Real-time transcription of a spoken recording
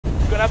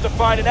gonna have to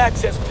find an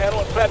access panel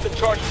and plant the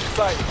charges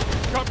inside.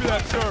 Copy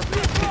that, sir.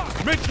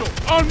 Mitchell,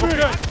 on me!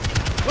 Okay.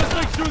 Let's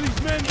make sure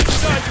these men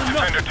inside are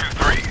not... Defender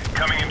 2-3,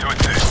 coming into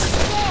assist.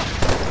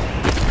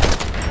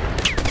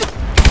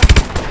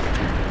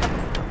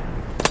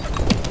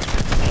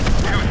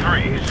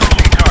 2-3,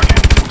 switching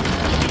target.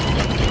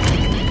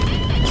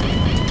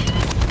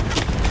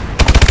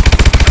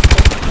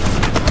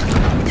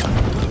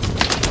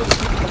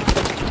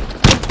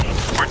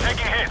 We're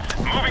taking hits.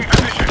 Moving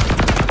position.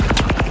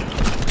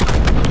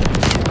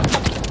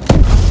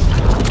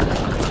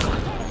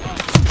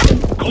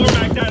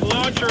 Cormac, that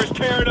launcher is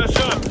tearing us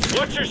up.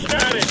 What's your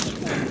status?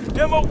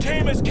 Demo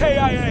team is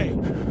KIA.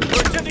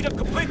 We're attempting to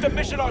complete the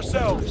mission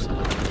ourselves.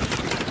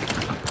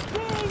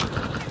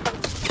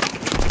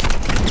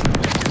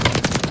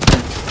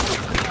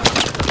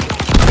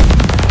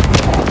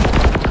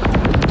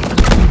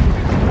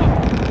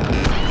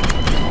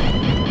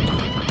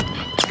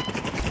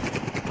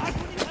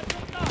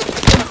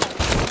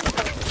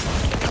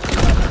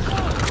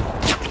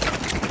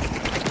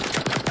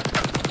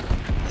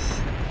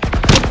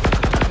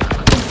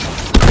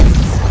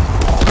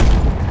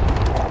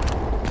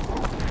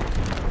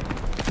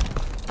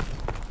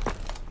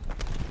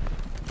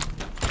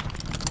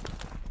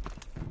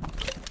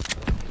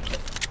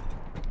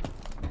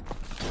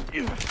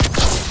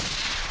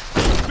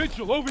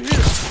 Mitchell, over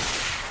here!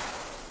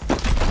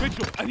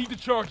 Mitchell, I need the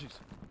charges.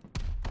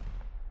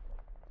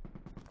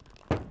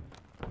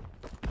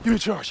 Give me a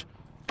charge.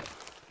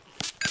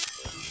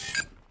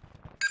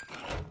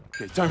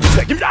 Okay, time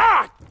reset. Give me...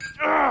 Ah!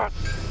 Ah!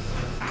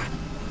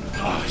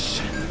 Oh,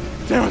 shit.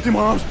 Damn, I think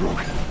my arm's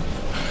broke. It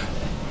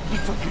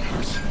fucking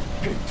hurts.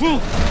 Okay, full.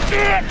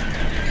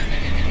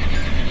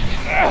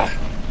 Ah,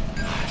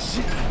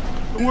 shit.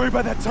 Don't worry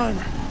about that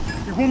timer.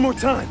 Okay, one more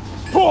time.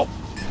 Pull!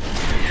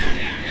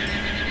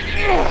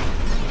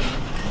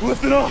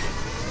 Lift it off.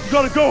 You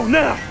gotta go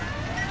now.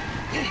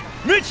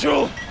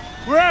 Mitchell,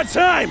 we're out of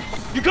time.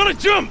 You gotta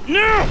jump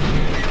now.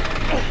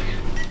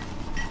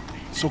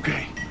 It's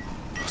okay.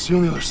 I'll see you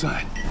on the other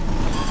side.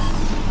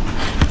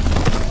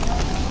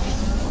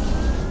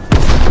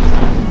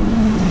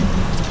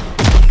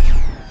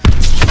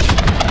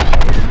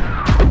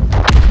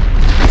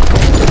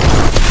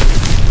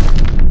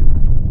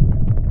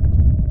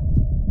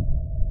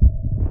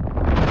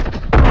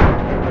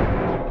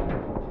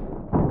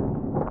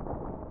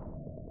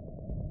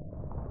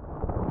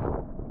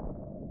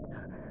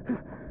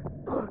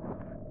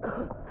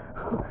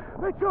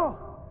 Mitchell!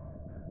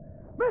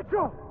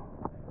 Mitchell!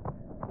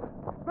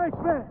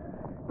 Spaceman!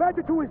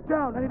 Badger 2 is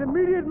down. I need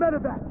immediate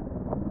medevac.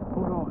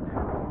 Hold on.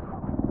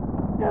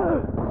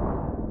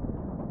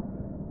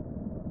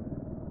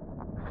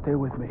 Stay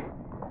with me.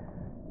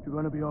 You're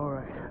gonna be all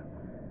right.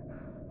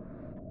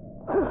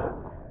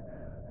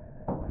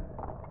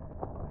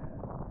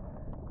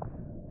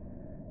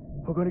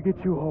 We're gonna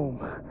get you home.